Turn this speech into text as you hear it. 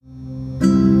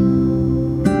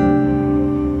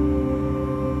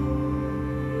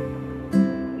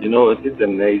It is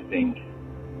amazing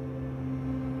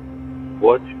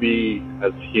what we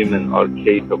as humans are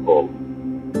capable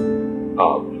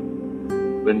of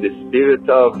when the spirit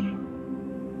of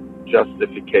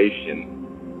justification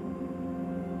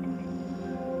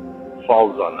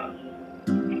falls on us.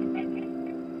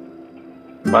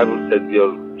 The Bible says we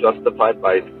are justified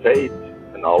by faith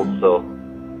and also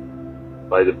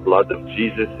by the blood of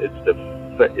Jesus.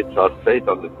 It's our faith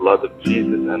on the blood of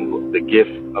Jesus and the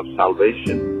gift of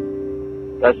salvation.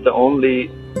 That's the only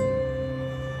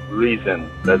reason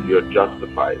that we are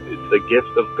justified. It's the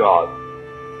gift of God.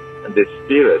 And the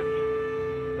Spirit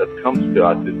that comes to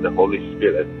us is the Holy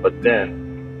Spirit. But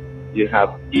then you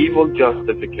have evil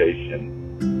justification.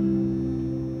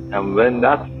 And when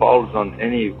that falls on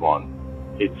anyone,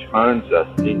 it turns us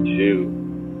into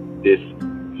this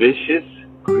vicious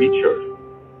creature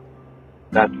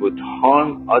that would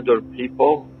harm other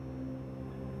people,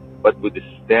 but would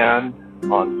stand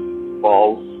on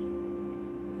false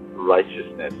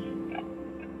righteousness.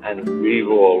 And we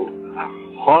will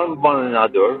harm one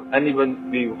another, and even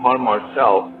we harm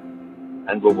ourselves,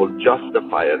 and we will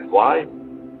justify it. Why?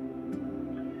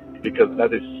 Because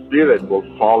that spirit will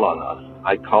fall on us.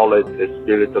 I call it the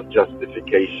spirit of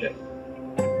justification.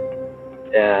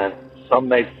 And some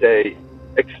may say,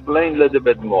 explain a little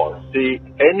bit more. See,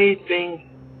 anything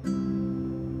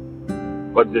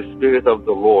but the Spirit of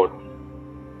the Lord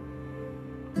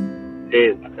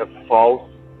is a false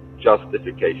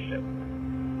justification.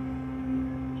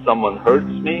 Someone hurts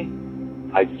me,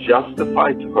 I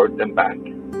justify to hurt them back.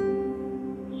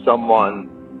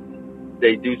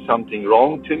 They do something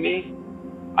wrong to me,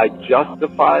 I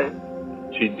justify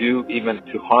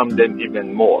to harm them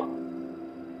even more.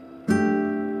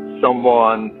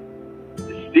 Someone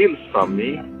steals from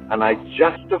me, and I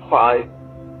justify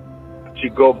to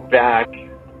go back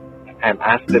and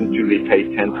ask them to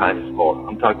repay 10 times more.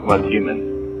 I'm talking about humans,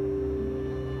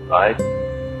 right?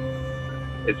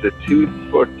 It's a tooth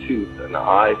for tooth, an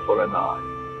eye for an eye.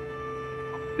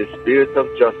 The spirit of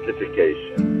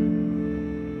justification,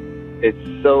 it's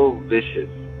so vicious,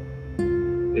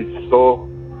 it's so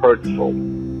hurtful.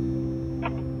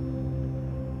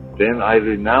 Then I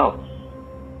renounce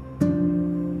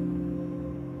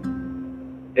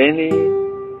any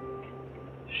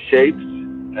shapes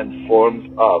and forms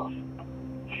of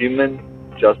human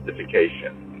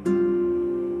justification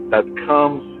that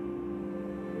comes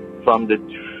from the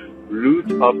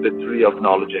root of the tree of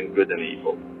knowledge and good and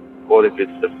evil, or if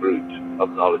it's the fruit of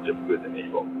knowledge of good and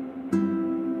evil.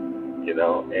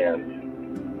 And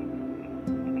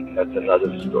that's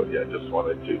another story. I just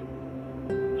wanted to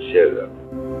share that.